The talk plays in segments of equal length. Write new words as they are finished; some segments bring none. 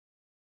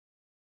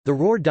The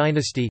Roar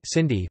dynasty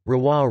Sindhi,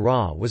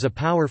 Rawa was a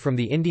power from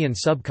the Indian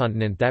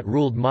subcontinent that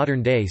ruled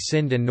modern-day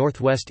Sindh and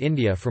northwest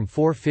India from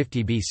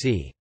 450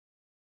 BC.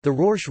 The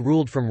Roars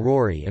ruled from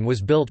Rory and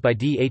was built by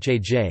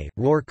Dhaj,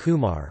 Roar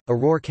Kumar, a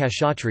Roar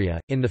Kshatriya,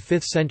 in the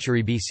 5th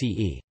century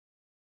BCE.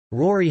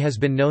 Rory has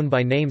been known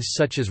by names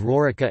such as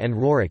Rorika and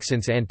Rorik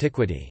since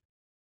antiquity.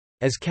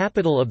 As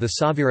capital of the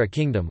Savira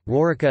kingdom,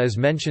 Rorika is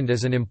mentioned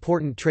as an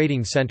important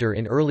trading centre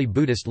in early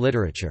Buddhist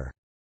literature.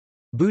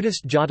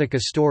 Buddhist Jataka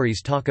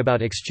stories talk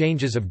about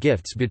exchanges of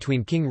gifts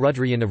between King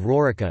Rudrayan of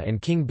Rorika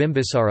and King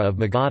Bimbisara of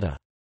Magadha.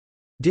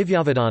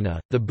 Divyavadana,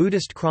 the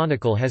Buddhist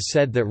chronicle, has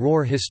said that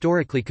Roar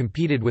historically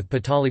competed with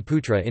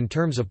Pataliputra in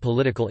terms of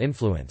political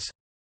influence.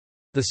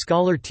 The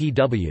scholar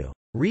T.W.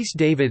 Rhys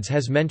Davids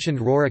has mentioned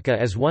Rorika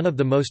as one of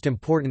the most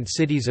important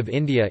cities of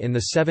India in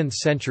the 7th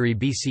century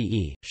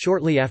BCE.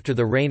 Shortly after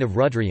the reign of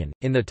Rudrayan,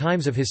 in the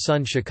times of his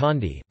son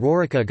Shikandi,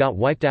 Rorika got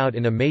wiped out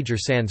in a major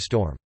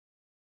sandstorm.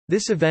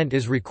 This event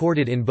is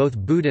recorded in both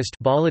Buddhist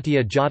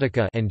Bhalatya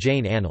Jataka and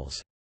Jain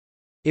annals.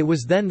 It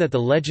was then that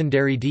the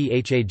legendary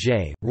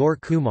Dhaj, Roar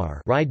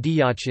Kumar Rai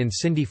Diyach in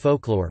Sindhi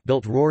folklore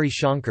built Rory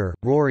Shankar,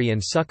 Rory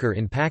and Sukkar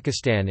in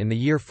Pakistan in the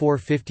year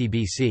 450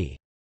 BC.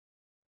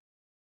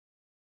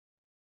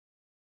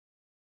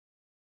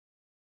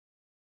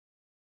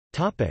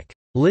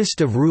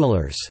 List of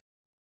rulers.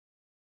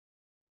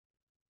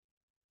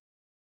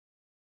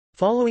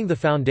 Following the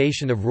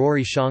foundation of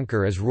Rory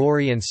Shankar as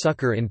Rory and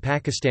Sukkar in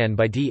Pakistan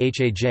by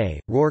Dhaj,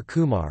 Roar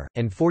Kumar,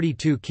 and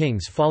 42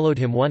 kings followed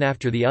him one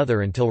after the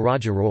other until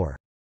Raja Roar.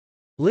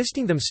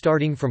 Listing them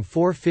starting from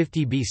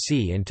 450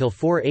 BC until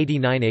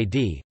 489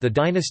 AD, the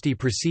dynasty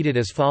proceeded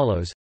as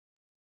follows.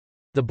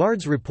 The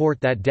bards report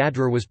that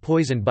Dadra was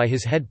poisoned by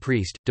his head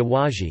priest,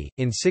 Dawaji,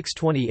 in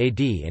 620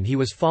 AD, and he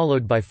was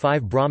followed by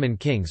 5 Brahmin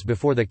kings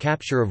before the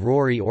capture of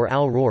Rory or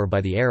Al-Roar by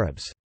the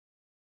Arabs.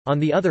 On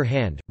the other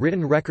hand,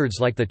 written records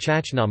like the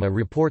Chachnama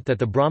report that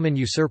the Brahmin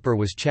usurper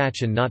was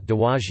Chach and not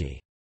Dawaji.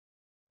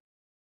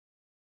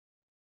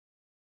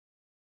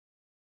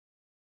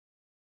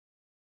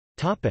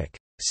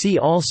 See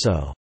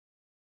also: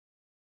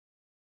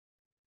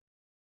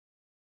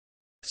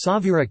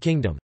 Savira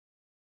Kingdom.